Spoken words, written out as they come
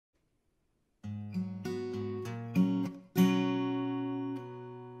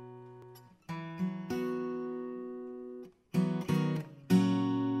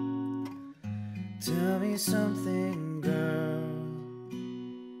Tell me something, girl.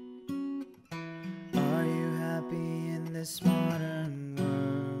 Are you happy in this modern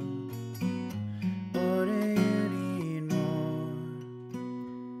world? Or do you need more?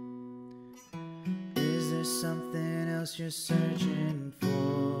 Is there something else you're searching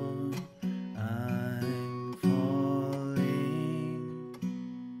for? I'm falling.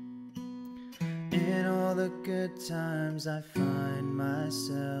 In all the good times I find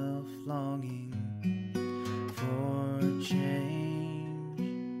myself longing for change,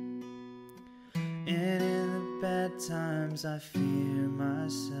 and in the bad times I fear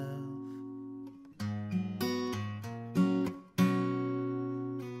myself.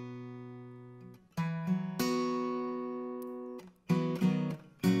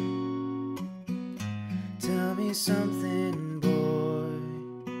 Tell me something, boy.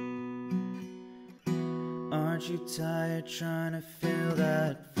 Aren't you tired trying to fill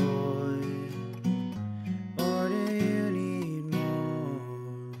that void? Or do you need more?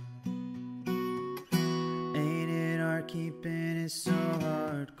 Ain't it hard keeping it so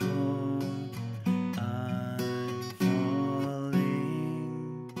hardcore? I'm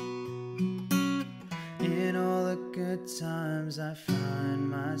falling. In all the good times I find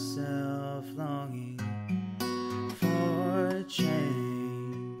myself longing for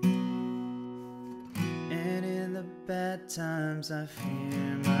change, and in the bad times I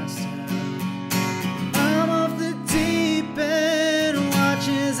fear myself. I'm off the deep end, watch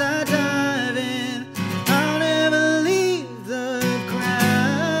as I dive in. I'll never leave the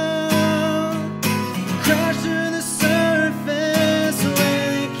ground. Crash through the surface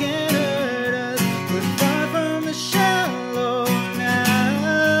where they can't hurt us. We're far from the shallow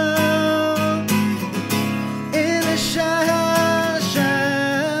now. In the shallow,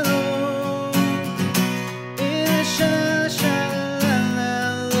 in the shallow,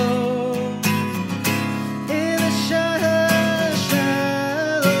 in the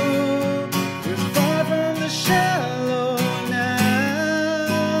shallow, we're far from the shallow now.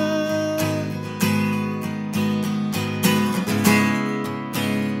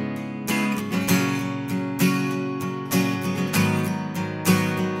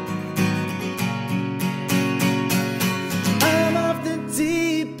 I'm off the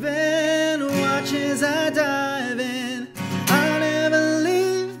deep end, watch as I dive in. I'll never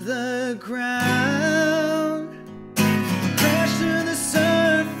leave the ground. Crash through the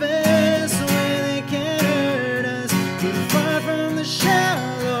surface where they can't hurt us. We're far from the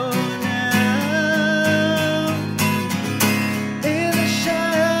shallow now. In the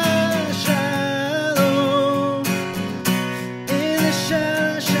shallow, in the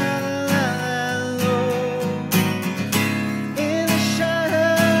shallow, in the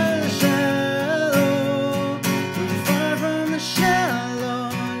shallow, we're far from the shallow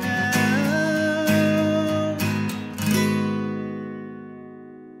now.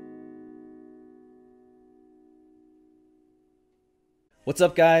 What's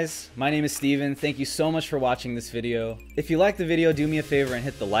up, guys? My name is Steven. Thank you so much for watching this video. If you liked the video, do me a favor and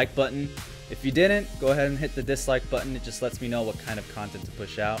hit the like button. If you didn't, go ahead and hit the dislike button. It just lets me know what kind of content to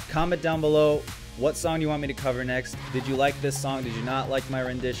push out. Comment down below what song you want me to cover next. Did you like this song? Did you not like my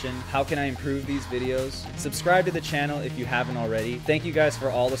rendition? How can I improve these videos? Subscribe to the channel if you haven't already. Thank you guys for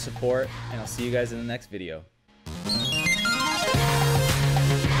all the support, and I'll see you guys in the next video.